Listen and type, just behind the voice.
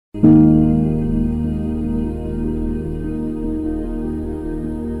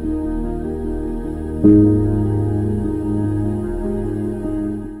Hello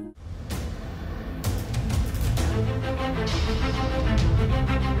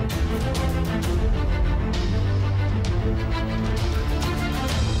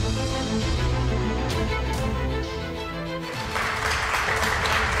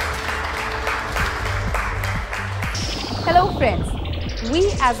friends, we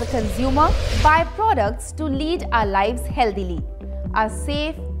as a consumer buy products to lead our lives healthily. A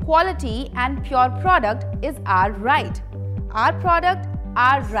safe, quality and pure product is our right. Our product,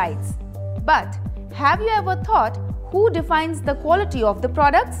 our rights. But have you ever thought who defines the quality of the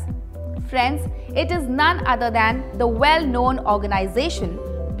products? Friends, it is none other than the well-known organization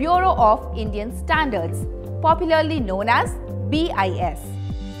Bureau of Indian Standards, popularly known as BIS.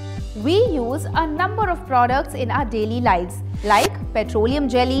 We use a number of products in our daily lives like petroleum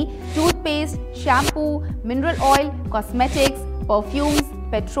jelly, toothpaste, shampoo, mineral oil, cosmetics, perfumes,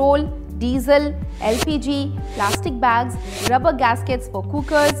 petrol, diesel, LPG, plastic bags, rubber gaskets for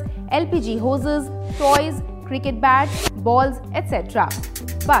cookers, LPG hoses, toys, cricket bats, balls, etc.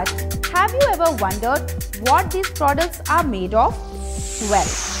 But have you ever wondered what these products are made of? Well,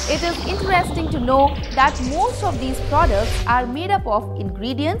 it is interesting to know that most of these products are made up of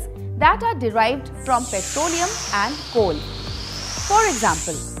ingredients that are derived from petroleum and coal. For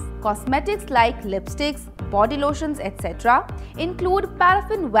example, cosmetics like lipsticks, body lotions, etc. include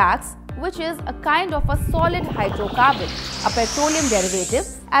paraffin wax, which is a kind of a solid hydrocarbon, a petroleum derivative,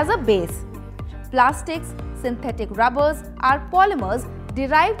 as a base. Plastics, synthetic rubbers are polymers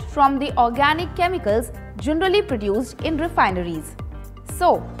derived from the organic chemicals generally produced in refineries.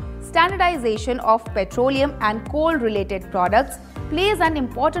 So, standardization of petroleum and coal-related products plays an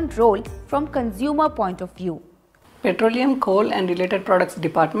important role from consumer point of view. Petroleum, Coal and Related Products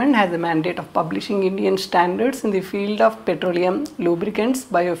Department has a mandate of publishing Indian standards in the field of petroleum, lubricants,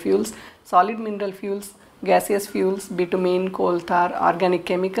 biofuels, solid mineral fuels, gaseous fuels, bitumen, coal tar, organic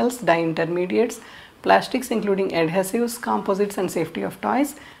chemicals, dye intermediates, plastics including adhesives, composites and safety of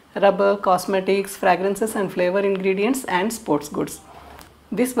toys, rubber, cosmetics, fragrances and flavor ingredients and sports goods.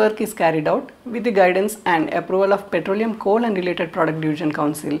 This work is carried out with the guidance and approval of Petroleum, Coal and Related Product Division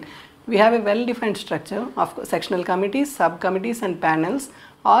Council. We have a well-defined structure of sectional committees, subcommittees and panels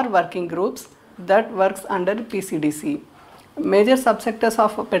or working groups that works under PCDC. Major subsectors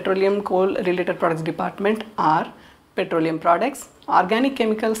of Petroleum, Coal Related Products Department are petroleum products, organic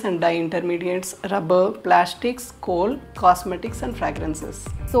chemicals and dye intermediates, rubber, plastics, coal, cosmetics and fragrances.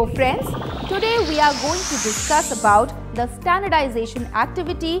 So friends, today we are going to discuss about the standardization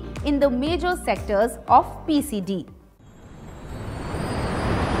activity in the major sectors of PCD.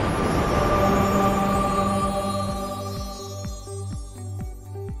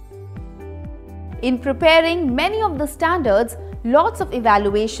 In preparing many of the standards, lots of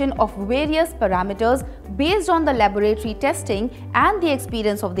evaluation of various parameters based on the laboratory testing and the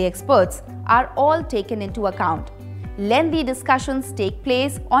experience of the experts are all taken into account. Lengthy discussions take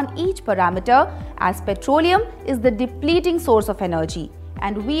place on each parameter as petroleum is the depleting source of energy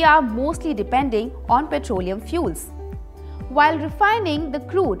and we are mostly depending on petroleum fuels. While refining the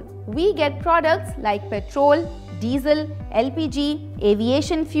crude, we get products like petrol, diesel, LPG,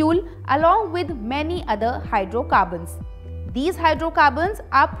 aviation fuel along with many other hydrocarbons. These hydrocarbons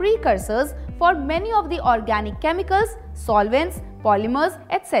are precursors for many of the organic chemicals, solvents, polymers,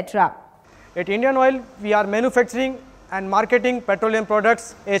 etc. At Indian Oil, we are manufacturing and marketing petroleum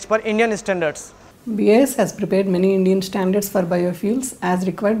products as per Indian standards. BIS has prepared many Indian standards for biofuels as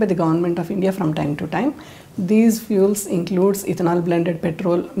required by the Government of India from time to time. These fuels includes ethanol blended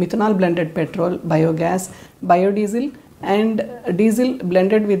petrol, methanol blended petrol, biogas, biodiesel and diesel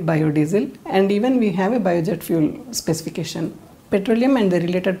blended with biodiesel, and even we have a biojet fuel specification. Petroleum and the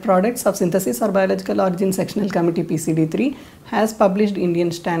related products of synthesis or biological origin sectional committee PCD3 has published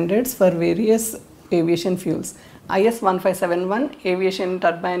Indian standards for various aviation fuels. IS 1571 aviation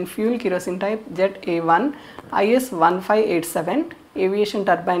turbine fuel kerosene type jet A1, IS 1587 aviation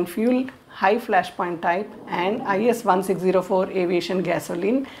turbine fuel high flashpoint type and IS 1604 aviation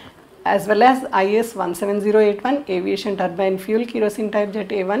gasoline, as well as IS 17081 aviation turbine fuel kerosene type jet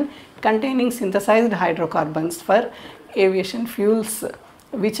A1 containing synthesized hydrocarbons for aviation fuels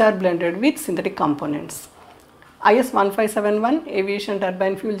which are blended with synthetic components. IS 1571 aviation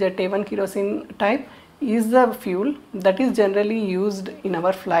turbine fuel jet A1 kerosene type is the fuel that is generally used in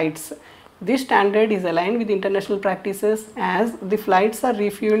our flights. This standard is aligned with international practices as the flights are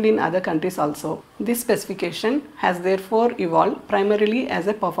refueled in other countries also. This specification has therefore evolved primarily as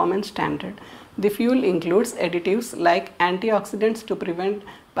a performance standard. The fuel includes additives like antioxidants to prevent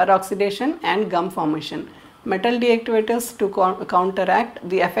peroxidation and gum formation, metal deactivators to counteract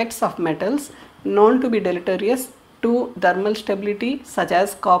the effects of metals known to be deleterious to thermal stability such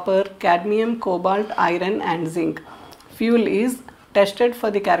as copper, cadmium, cobalt, iron and zinc. Fuel is tested for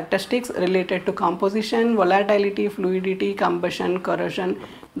the characteristics related to composition, volatility, fluidity, combustion, corrosion,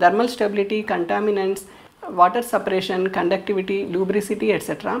 thermal stability, contaminants, water separation, conductivity, lubricity,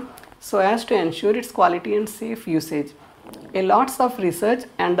 etc. so as to ensure its quality and safe usage. A lots of research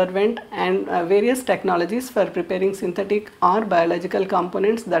underwent and various technologies for preparing synthetic or biological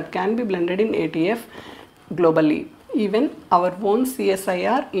components that can be blended in ATF globally. Even our own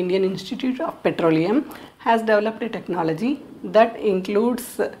CSIR, Indian Institute of Petroleum, has developed a technology that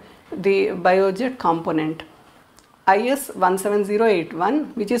includes the biojet component. IS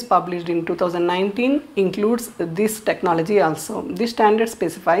 17081, which is published in 2019, includes this technology also. This standard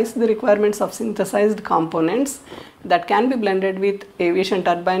specifies the requirements of synthesized components that can be blended with aviation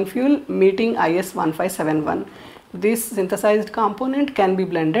turbine fuel meeting IS 1571. This synthesized component can be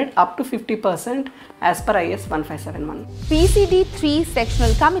blended up to 50% as per IS 1571. PCD3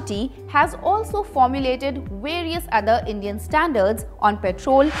 Sectional Committee has also formulated various other Indian standards on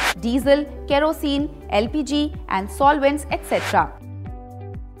petrol, diesel, kerosene, LPG and solvents, etc.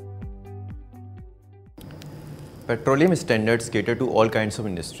 Petroleum standards cater to all kinds of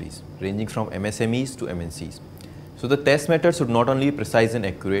industries, ranging from MSMEs to MNCs. So the test methods should not only be precise and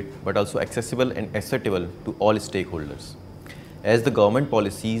accurate, but also accessible and acceptable to all stakeholders. As the government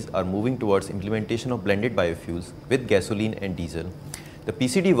policies are moving towards implementation of blended biofuels with gasoline and diesel, the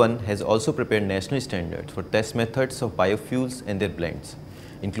PCD1 has also prepared national standards for test methods of biofuels and their blends,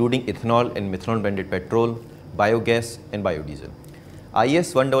 including ethanol and methanol blended petrol, biogas and biodiesel.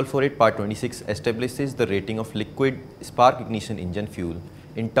 IS 1448 Part 26 establishes the rating of liquid spark ignition engine fuel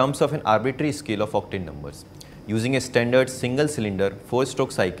in terms of an arbitrary scale of octane numbers, using a standard single-cylinder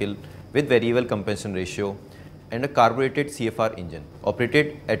 4-stroke cycle with variable compensation ratio and a carbureted CFR engine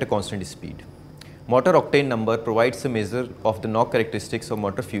operated at a constant speed. Motor octane number provides a measure of the knock characteristics of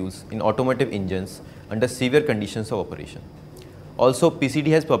motor fuels in automotive engines under severe conditions of operation. Also, PCD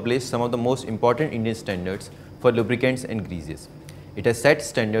has published some of the most important Indian standards for lubricants and greases. It has set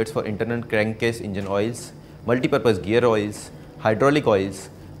standards for internal crankcase engine oils, multipurpose gear oils, hydraulic oils,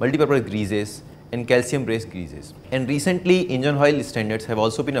 multipurpose greases, and calcium-based greases. And recently, engine oil standards have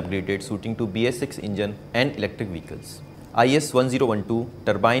also been upgraded suiting to BS6 engine and electric vehicles. IS 1012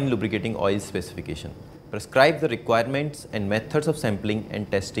 Turbine Lubricating Oil Specification prescribes the requirements and methods of sampling and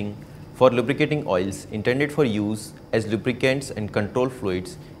testing for lubricating oils intended for use as lubricants and control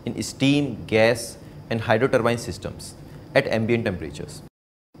fluids in steam, gas, and hydroturbine systems at ambient temperatures.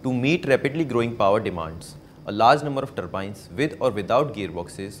 To meet rapidly growing power demands, a large number of turbines with or without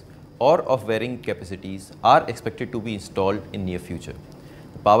gearboxes or of varying capacities are expected to be installed in near future.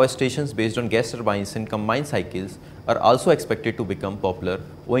 The power stations based on gas turbines and combined cycles are also expected to become popular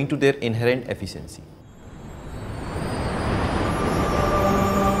owing to their inherent efficiency.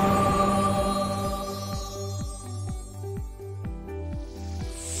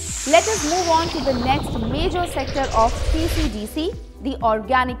 Let us move on to the next major sector of PCDC, the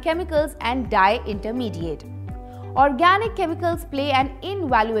organic chemicals and dye intermediate. Organic chemicals play an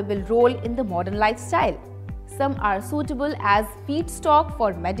invaluable role in the modern lifestyle. Some are suitable as feedstock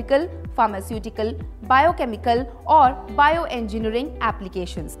for medical, pharmaceutical, biochemical or bioengineering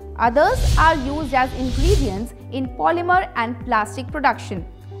applications. Others are used as ingredients in polymer and plastic production,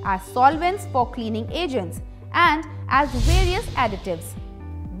 as solvents for cleaning agents, and as various additives.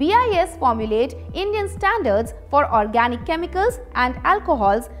 BIS formulate Indian standards for organic chemicals and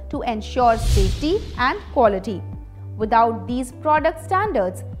alcohols to ensure safety and quality. Without these product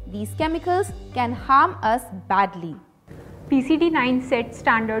standards, these chemicals can harm us badly. PCD9 sets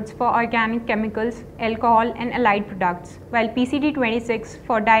standards for organic chemicals, alcohol and allied products, while PCD26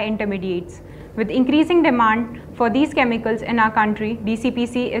 for dye intermediates. With increasing demand for these chemicals in our country,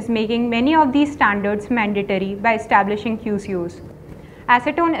 DCPC is making many of these standards mandatory by establishing QCOs.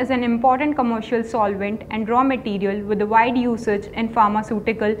 Acetone is an important commercial solvent and raw material with a wide usage in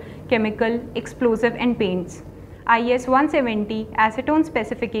pharmaceutical, chemical, explosive and paints. IS 170 acetone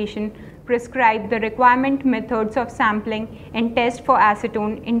specification prescribe the requirement methods of sampling and test for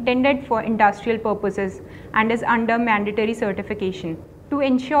acetone intended for industrial purposes and is under mandatory certification. To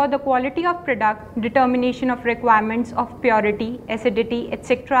ensure the quality of product, determination of requirements of purity, acidity,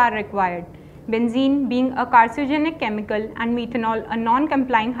 etc. are required. Benzene, being a carcinogenic chemical, and methanol, a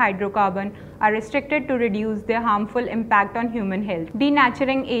non-complying hydrocarbon, are restricted to reduce their harmful impact on human health.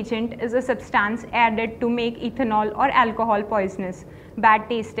 Denaturing agent is a substance added to make ethanol or alcohol poisonous, bad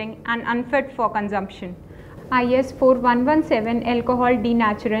tasting, and unfit for consumption. IS 4117 alcohol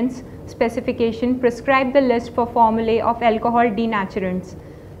denaturants specification prescribe the list for formulae of alcohol denaturants.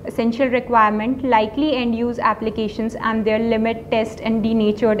 essential requirement, likely end-use applications and their limit, test and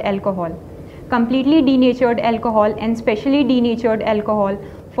denatured alcohol. Completely denatured alcohol and specially denatured alcohol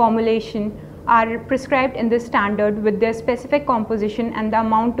formulation are prescribed in this standard with their specific composition and the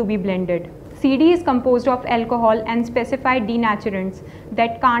amount to be blended. CD is composed of alcohol and specified denaturants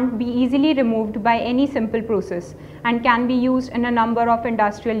that can't be easily removed by any simple process and can be used in a number of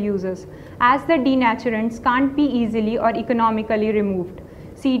industrial uses. As the denaturants can't be easily or economically removed,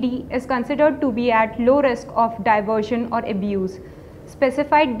 CD is considered to be at low risk of diversion or abuse.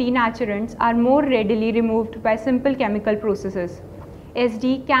 Specified denaturants are more readily removed by simple chemical processes.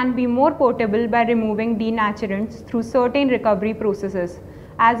 SD can be more portable by removing denaturants through certain recovery processes.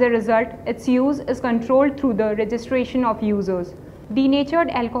 As a result, its use is controlled through the registration of users. Denatured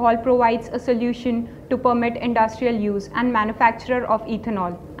alcohol provides a solution to permit industrial use and manufacture of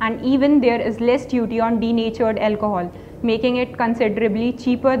ethanol, and even there is less duty on denatured alcohol, making it considerably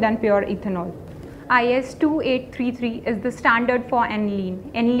cheaper than pure ethanol. IS 2833 is the standard for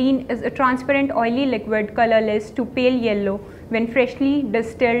aniline. Aniline is a transparent oily liquid, colorless to pale yellow when freshly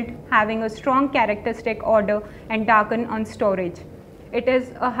distilled, having a strong characteristic odor and darken on storage. It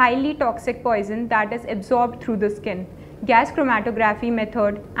is a highly toxic poison that is absorbed through the skin. Gas chromatography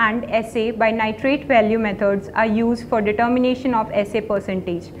method and assay by nitrate value methods are used for determination of assay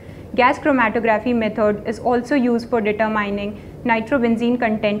percentage. Gas chromatography method is also used for determining nitrobenzene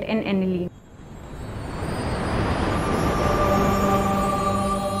content in aniline.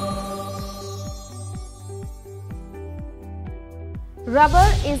 Rubber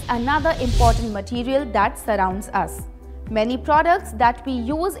is another important material that surrounds us. Many products that we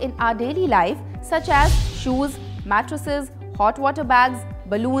use in our daily life, such as shoes, mattresses, hot water bags,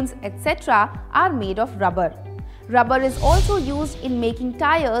 balloons, etc., are made of rubber. Rubber is also used in making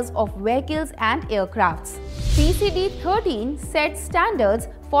tires of vehicles and aircrafts. PCD 13 sets standards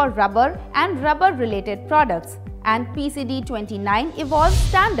for rubber and rubber-related products, and PCD 29 evolves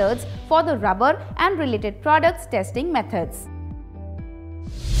standards for the rubber and related products testing methods.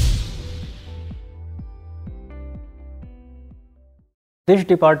 This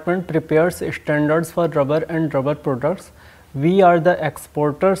department prepares standards for rubber and rubber products. We are the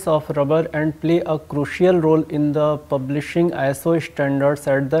exporters of rubber and play a crucial role in the publishing ISO standards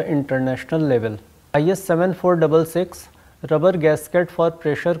at the international level. IS 7466, rubber gasket for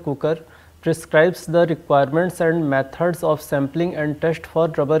pressure cooker, prescribes the requirements and methods of sampling and test for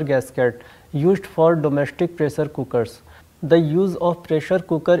rubber gasket used for domestic pressure cookers. The use of pressure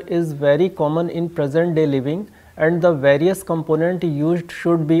cooker is very common in present day living, and the various components used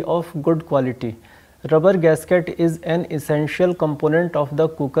should be of good quality. Rubber gasket is an essential component of the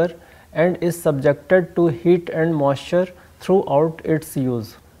cooker and is subjected to heat and moisture throughout its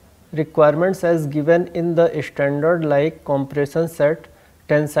use. Requirements as given in the standard like compression set,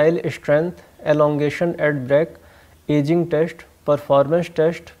 tensile strength, elongation at break, aging test, performance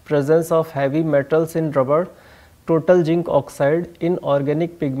test, presence of heavy metals in rubber, total zinc oxide,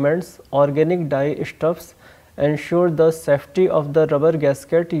 inorganic pigments, organic dye stuffs, ensure the safety of the rubber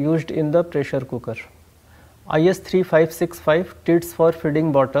gasket used in the pressure cooker. IS 3565 tits for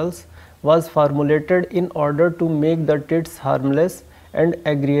feeding bottles was formulated in order to make the tits harmless and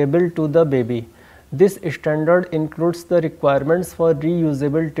agreeable to the baby. This standard includes the requirements for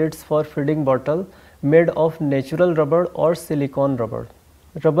reusable tits for feeding bottle made of natural rubber or silicone rubber.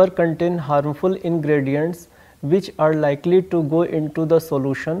 Rubber contain harmful ingredients which are likely to go into the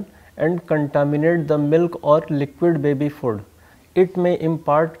solution and contaminate the milk or liquid baby food. It may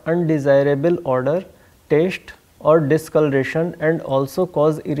impart undesirable odor, taste or discoloration and also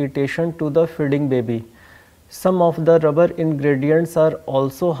cause irritation to the feeding baby. Some of the rubber ingredients are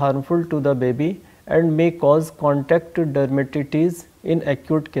also harmful to the baby and may cause contact dermatitis in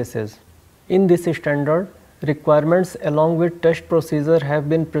acute cases. In this standard, requirements along with test procedure have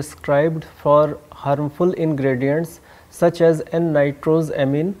been prescribed for harmful ingredients such as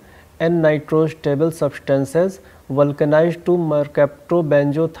N-nitrosamine, N-nitrose stable substances, vulcanized to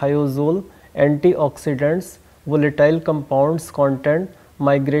mercaptobenzothiazole, antioxidants, volatile compounds content,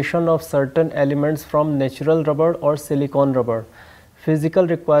 migration of certain elements from natural rubber or silicone rubber. Physical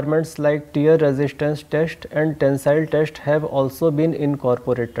requirements like tear resistance test and tensile test have also been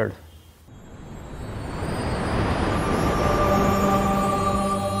incorporated.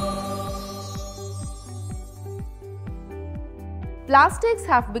 Plastics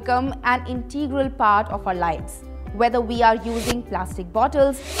have become an integral part of our lives. Whether we are using plastic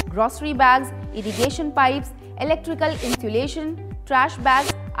bottles, grocery bags, irrigation pipes, electrical insulation, trash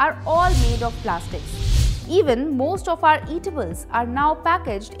bags are all made of plastics. Even most of our eatables are now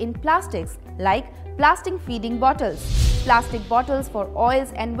packaged in plastics like plastic feeding bottles. plastic bottles for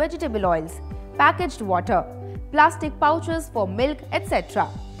oils and vegetable oils, packaged water, plastic pouches for milk, etc.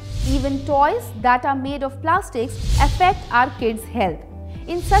 Even toys that are made of plastics affect our kids' health.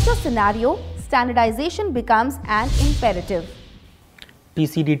 In such a scenario, standardization becomes an imperative.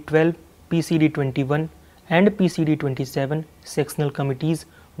 PCD 12, PCD 21 and PCD 27 sectional committees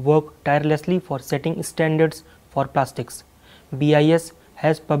work tirelessly for setting standards for plastics. BIS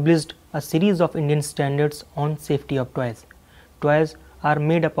has published a series of Indian standards on safety of toys. Toys are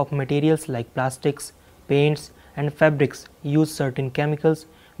made up of materials like plastics, paints and fabrics use certain chemicals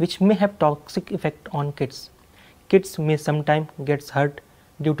which may have toxic effect on kids. Kids may sometimes get hurt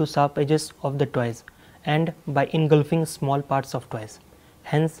due to sharp edges of the toys and by engulfing small parts of toys.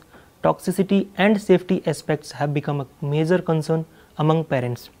 Hence, toxicity and safety aspects have become a major concern among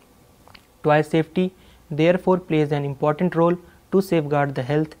parents. Toy safety therefore plays an important role to safeguard the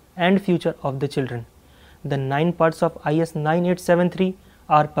health and future of the children. The 9 parts of IS 9873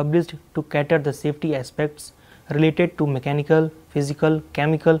 are published to cater the safety aspects related to mechanical, physical,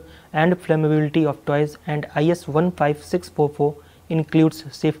 chemical and flammability of toys, and IS 15644 includes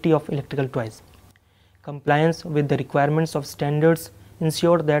safety of electrical toys. Compliance with the requirements of standards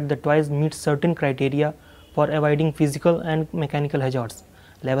ensure that the toys meet certain criteria for avoiding physical and mechanical hazards.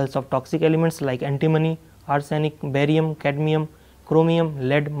 Levels of toxic elements like antimony, arsenic, barium, cadmium, chromium,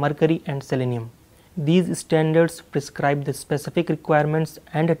 lead, mercury and selenium. These standards prescribe the specific requirements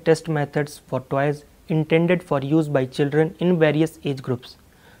and test methods for toys intended for use by children in various age groups.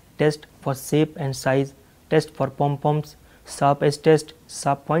 Test for shape and size, test for pom-poms, sharp edge test,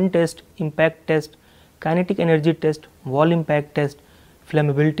 sharp point test, impact test, kinetic energy test, wall impact test,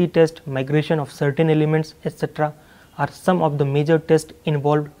 flammability test, migration of certain elements, etc. are some of the major tests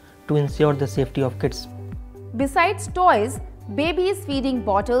involved to ensure the safety of kids. Besides toys, babies' feeding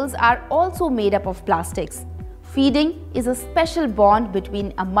bottles are also made up of plastics. Feeding is a special bond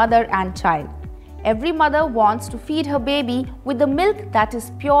between a mother and child. Every mother wants to feed her baby with the milk that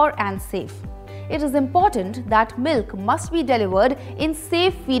is pure and safe. It is important that milk must be delivered in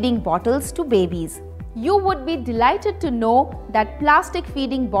safe feeding bottles to babies. You would be delighted to know that plastic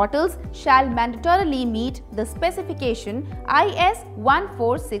feeding bottles shall mandatorily meet the specification IS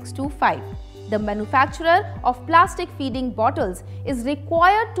 14625. The manufacturer of plastic feeding bottles is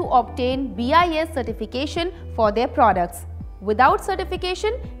required to obtain BIS certification for their products. Without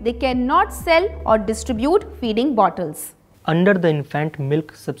certification, they cannot sell or distribute feeding bottles. Under the Infant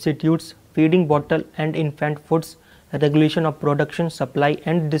Milk Substitutes, Feeding Bottle and Infant Foods Regulation of Production, Supply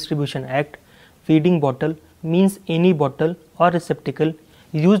and Distribution Act, feeding bottle means any bottle or receptacle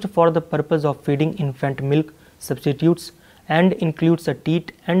used for the purpose of feeding infant milk substitutes and includes a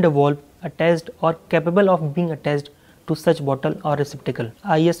teat and a valve attached or capable of being attached to such bottle or receptacle.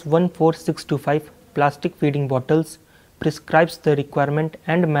 IS 14625 plastic feeding bottles prescribes the requirement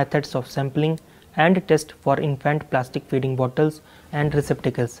and methods of sampling and test for infant plastic feeding bottles and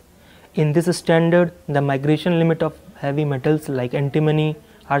receptacles. In this standard, the migration limit of heavy metals like antimony,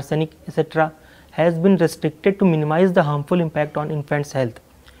 arsenic, etc. has been restricted to minimize the harmful impact on infants' health.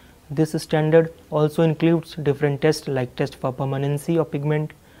 This standard also includes different tests like test for permanency of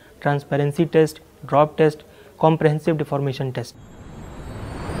pigment, transparency test, drop test, comprehensive deformation test.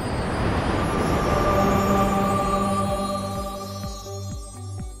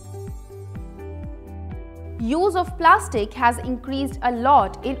 Use of plastic has increased a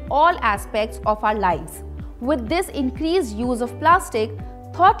lot in all aspects of our lives. With this increased use of plastic,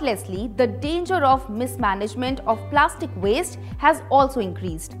 thoughtlessly, the danger of mismanagement of plastic waste has also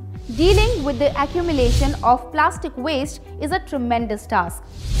increased. Dealing with the accumulation of plastic waste is a tremendous task.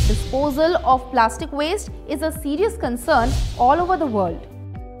 Disposal of plastic waste is a serious concern all over the world.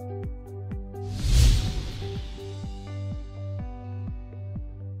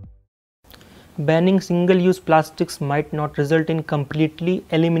 Banning single-use plastics might not result in completely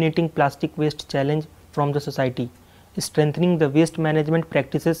eliminating plastic waste challenge from the society. Strengthening the waste management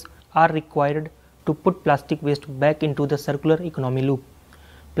practices are required to put plastic waste back into the circular economy loop.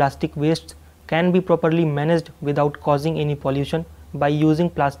 Plastic wastes can be properly managed without causing any pollution by using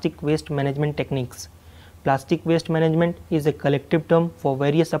plastic waste management techniques. Plastic waste management is a collective term for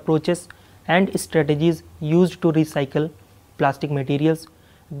various approaches and strategies used to recycle plastic materials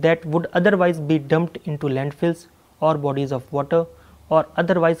that would otherwise be dumped into landfills or bodies of water or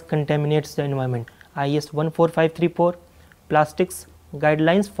otherwise contaminates the environment. IS 14534 Plastics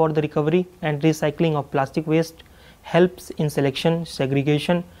Guidelines for the Recovery and Recycling of Plastic Waste helps in selection,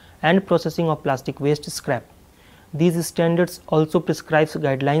 segregation and processing of plastic waste scrap. These standards also prescribes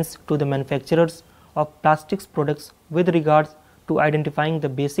guidelines to the manufacturers of plastics products with regards to identifying the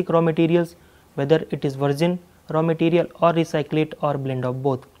basic raw materials, whether it is virgin, raw material or recycle it or blend of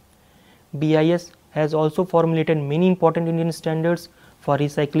both. BIS has also formulated many important Indian standards for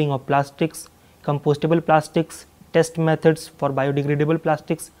recycling of plastics, compostable plastics, test methods for biodegradable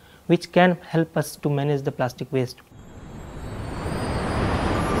plastics, which can help us to manage the plastic waste.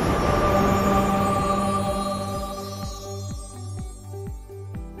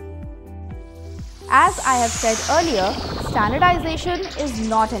 As I have said earlier, standardization is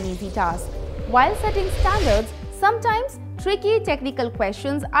not an easy task. While setting standards, sometimes tricky technical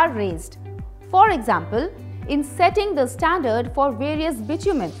questions are raised. For example, in setting the standard for various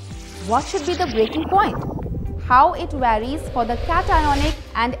bitumen, what should be the breaking point? How it varies for the cationic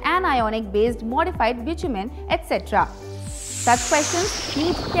and anionic based modified bitumen, etc. Such questions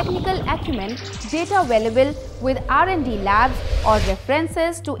need technical acumen, data available with R&D labs or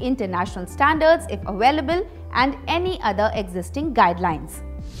references to international standards if available and any other existing guidelines.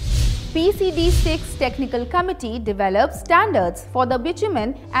 PCD6 Technical Committee develops standards for the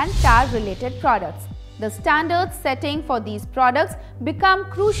bitumen and tar related products. The standards setting for these products become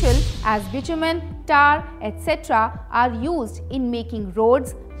crucial as bitumen, tar, etc. are used in making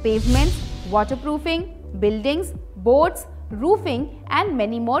roads, pavements, waterproofing, buildings, boards, roofing and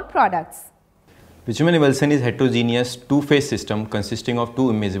many more products. Bitumen emulsion is heterogeneous two-phase system consisting of two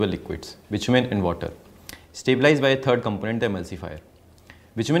immiscible liquids, bitumen and water, stabilized by a third component, the emulsifier.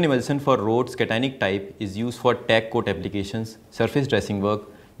 Bitumen emulsion for roads cationic type is used for tack coat applications, surface dressing work,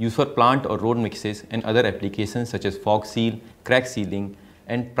 used for plant or road mixes and other applications such as fog seal, crack sealing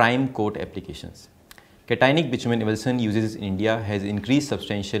and prime coat applications. Cationic bitumen emulsion uses in India has increased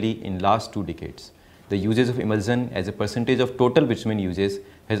substantially in last 2 decades. The usage of emulsion as a percentage of total bitumen uses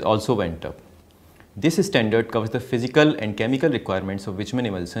has also went up. This standard covers the physical and chemical requirements of bitumen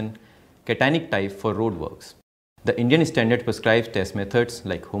emulsion cationic type for road works. The Indian standard prescribes test methods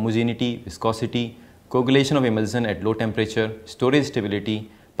like homogeneity, viscosity, coagulation of emulsion at low temperature, storage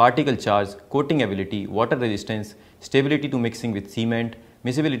stability, particle charge, coating ability, water resistance, stability to mixing with cement,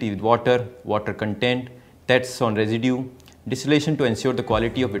 miscibility with water, water content, tests on residue, distillation to ensure the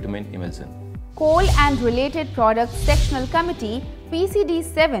quality of bitumen emulsion. Coal and Related Products Sectional Committee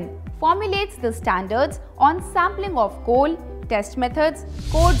PCD7 formulates the standards on sampling of coal, test methods,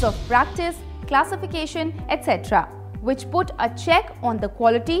 codes of practice, classification, etc., which put a check on the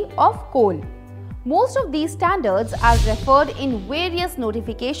quality of coal. Most of these standards are referred in various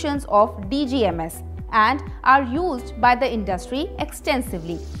notifications of DGMS and are used by the industry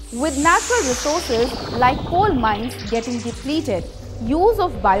extensively. With natural resources like coal mines getting depleted, use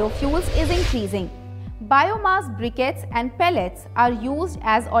of biofuels is increasing. Biomass briquettes and pellets are used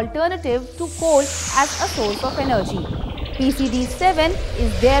as alternative to coal as a source of energy. PCD7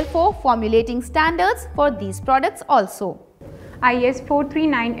 is therefore formulating standards for these products also. IS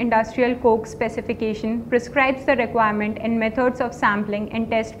 439 Industrial Coke Specification prescribes the requirement and methods of sampling and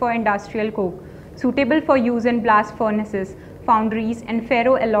test for industrial coke, suitable for use in blast furnaces, foundries and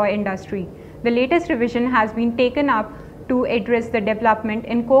ferroalloy industry. The latest revision has been taken up to address the development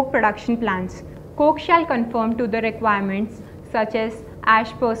in coke production plants. Coke shall conform to the requirements such as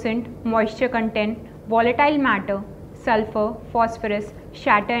ash percent, moisture content, volatile matter, sulfur, phosphorus,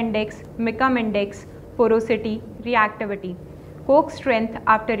 shatter index, Mickham index, porosity, reactivity, coke strength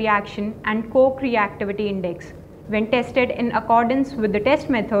after reaction and coke reactivity index. When tested in accordance with the test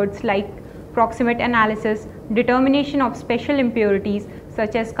methods like proximate analysis, determination of special impurities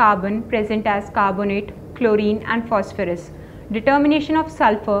such as carbon present as carbonate, chlorine and phosphorus, determination of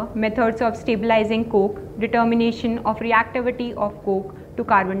sulfur, methods of stabilizing coke, determination of reactivity of coke to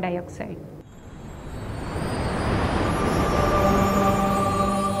carbon dioxide.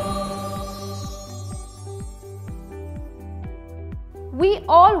 We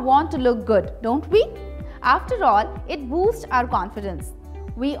all want to look good, don't we? After all, it boosts our confidence.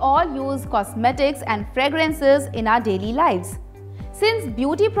 We all use cosmetics and fragrances in our daily lives. Since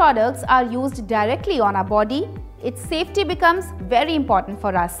beauty products are used directly on our body, its safety becomes very important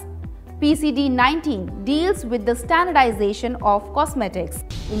for us. PCD 19 deals with the standardization of cosmetics.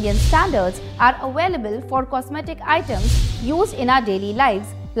 Indian standards are available for cosmetic items used in our daily lives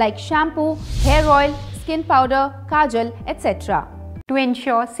like shampoo, hair oil, skin powder, kajal, etc. To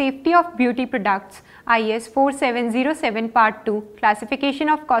ensure safety of beauty products, IS 4707 Part 2 Classification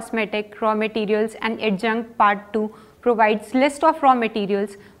of Cosmetic Raw Materials and Adjunct Part 2 provides list of raw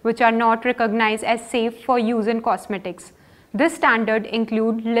materials which are not recognized as safe for use in cosmetics. This standard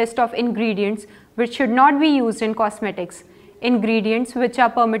includes list of ingredients which should not be used in cosmetics, ingredients which are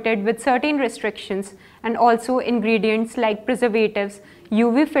permitted with certain restrictions, and also ingredients like preservatives,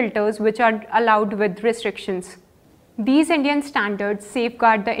 UV filters which are allowed with restrictions. These Indian standards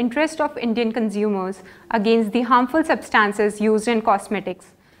safeguard the interest of Indian consumers against the harmful substances used in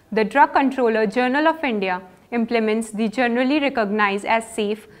cosmetics. The Drug Controller Journal of India implements the generally recognized as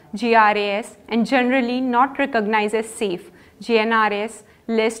safe GRAS and generally not recognized as safe GNRS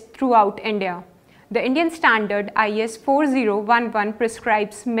list throughout India. The Indian standard IS 4011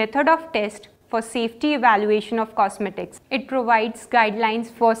 prescribes method of test for safety evaluation of cosmetics. It provides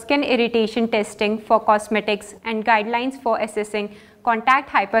guidelines for skin irritation testing for cosmetics and guidelines for assessing contact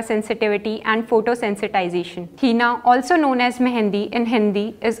hypersensitivity and photosensitization. Henna, also known as mehendi in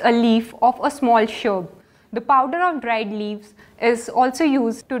Hindi, is a leaf of a small shrub. The powder of dried leaves is also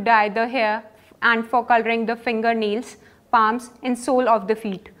used to dye the hair and for coloring the fingernails, palms and sole of the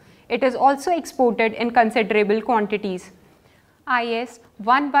feet. It is also exported in considerable quantities. IS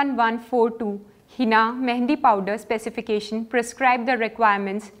 11142 Henna Mehendi powder specification prescribe the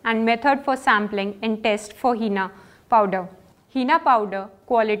requirements and method for sampling and test for henna powder. Henna powder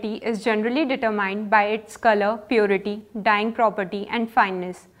quality is generally determined by its color, purity, dyeing property and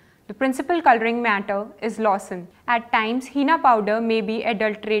fineness. The principal coloring matter is lawson. At times, henna powder may be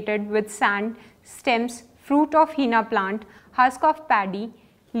adulterated with sand, stems, fruit of henna plant, husk of paddy,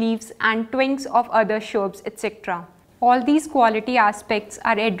 leaves and twigs of other shrubs, etc. All these quality aspects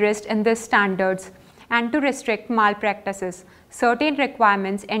are addressed in the standards, and to restrict malpractices, certain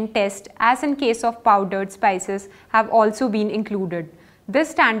requirements and tests, as in case of powdered spices, have also been included. This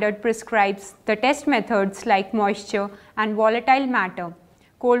standard prescribes the test methods like moisture and volatile matter,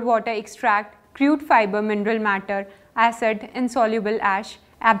 cold water extract, crude fiber mineral matter, acid insoluble ash,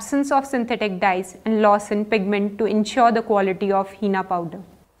 absence of synthetic dyes and lawson pigment to ensure the quality of henna powder.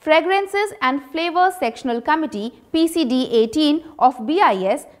 Fragrances and Flavors Sectional Committee PCD 18 of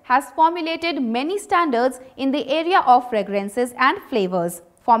BIS has formulated many standards in the area of fragrances and flavors.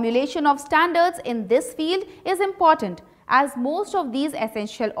 Formulation of standards in this field is important as most of these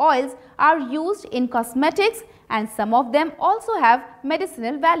essential oils are used in cosmetics and some of them also have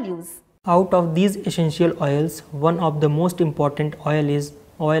medicinal values. Out of these essential oils, one of the most important oil is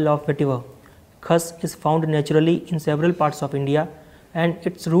oil of vetiver. Khas is found naturally in several parts of India and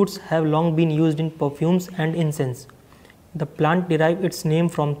its roots have long been used in perfumes and incense. The plant derives its name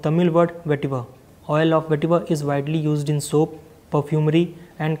from Tamil word vetiver. Oil of vetiver is widely used in soap, perfumery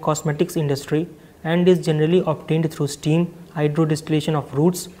and cosmetics industry and is generally obtained through steam hydrodistillation of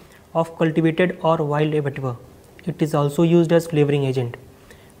roots of cultivated or wild vetiver. It is also used as flavoring agent.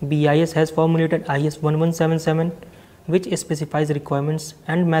 BIS has formulated IS 1177 which specifies requirements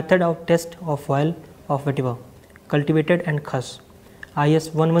and method of test of oil of vetiver, cultivated and khas. IS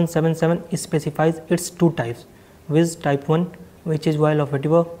 1177 specifies its two types, viz. Type 1 which is oil of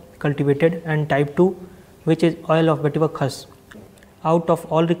vetiver cultivated and type 2 which is oil of vetiver khas. Out of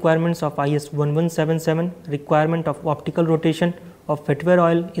all requirements of IS 1177, requirement of optical rotation of vetiver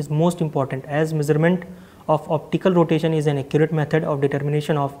oil is most important as measurement of optical rotation is an accurate method of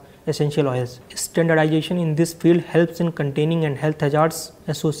determination of essential oils. Standardization in this field helps in containing and health hazards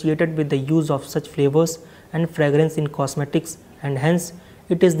associated with the use of such flavors and fragrance in cosmetics and hence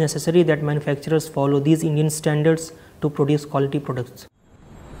it is necessary that manufacturers follow these Indian standards to produce quality products.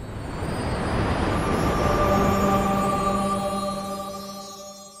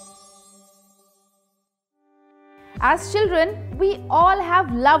 As children, we all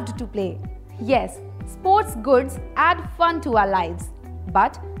have loved to play. Yes, sports goods add fun to our lives.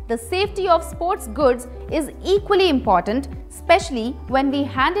 But the safety of sports goods is equally important, especially when we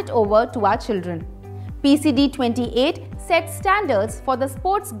hand it over to our children. PCD 28 sets standards for the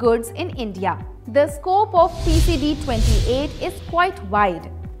sports goods in India. The scope of PCD 28 is quite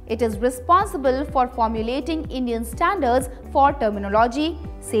wide. It is responsible for formulating Indian standards for terminology,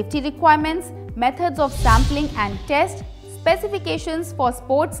 safety requirements, methods of sampling and test, specifications for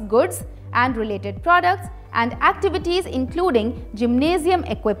sports goods and related products, and activities including gymnasium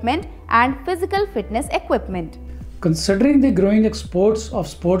equipment and physical fitness equipment. Considering the growing exports of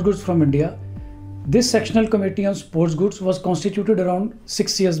sports goods from India, this sectional committee on sports goods was constituted around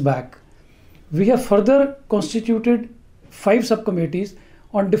 6 years back. We have further constituted 5 subcommittees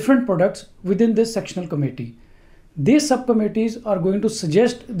on different products within this sectional committee. These subcommittees are going to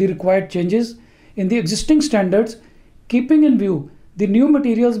suggest the required changes in the existing standards, keeping in view the new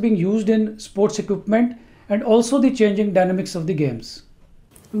materials being used in sports equipment and also the changing dynamics of the games.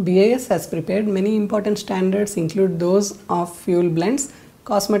 BIS has prepared many important standards include those of fuel blends,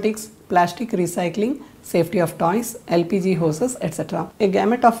 cosmetics, plastic recycling, safety of toys, LPG hoses, etc. A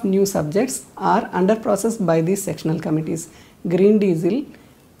gamut of new subjects are under process by these sectional committees. Green diesel,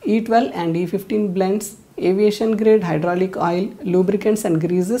 E12 and E15 blends, aviation grade hydraulic oil, lubricants and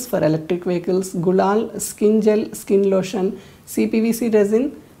greases for electric vehicles, gulal, skin gel, skin lotion, CPVC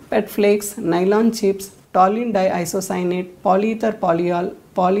resin, PET flakes, nylon chips, toluene diisocyanate, polyether polyol,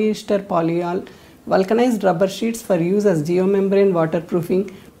 polyester polyol, vulcanized rubber sheets for use as geomembrane waterproofing,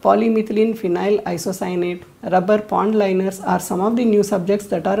 polymethylene phenyl isocyanate, rubber pond liners are some of the new subjects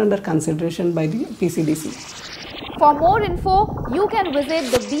that are under consideration by the PCDC. For more info, you can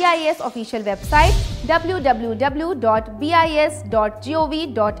visit the BIS official website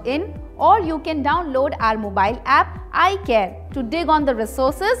www.bis.gov.in, or you can download our mobile app iCare to dig on the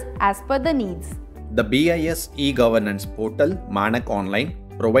resources as per the needs. The BIS e-governance portal Manak Online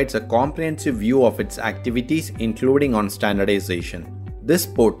provides a comprehensive view of its activities, including on standardization. This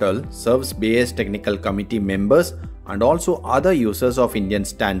portal serves BIS Technical Committee members and also other users of Indian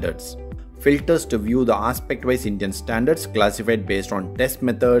standards. Filters to view the aspect-wise Indian standards classified based on test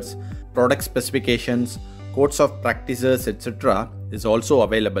methods, product specifications, codes of practices, etc. is also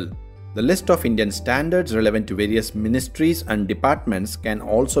available. The list of Indian standards relevant to various ministries and departments can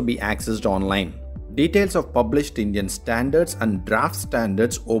also be accessed online. Details of published Indian standards and draft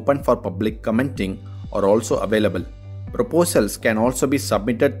standards open for public commenting are also available. Proposals can also be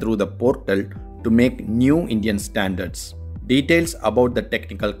submitted through the portal to make new Indian standards. Details about the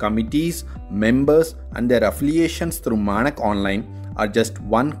technical committees, members and their affiliations through Manak Online are just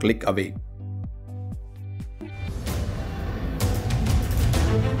one click away.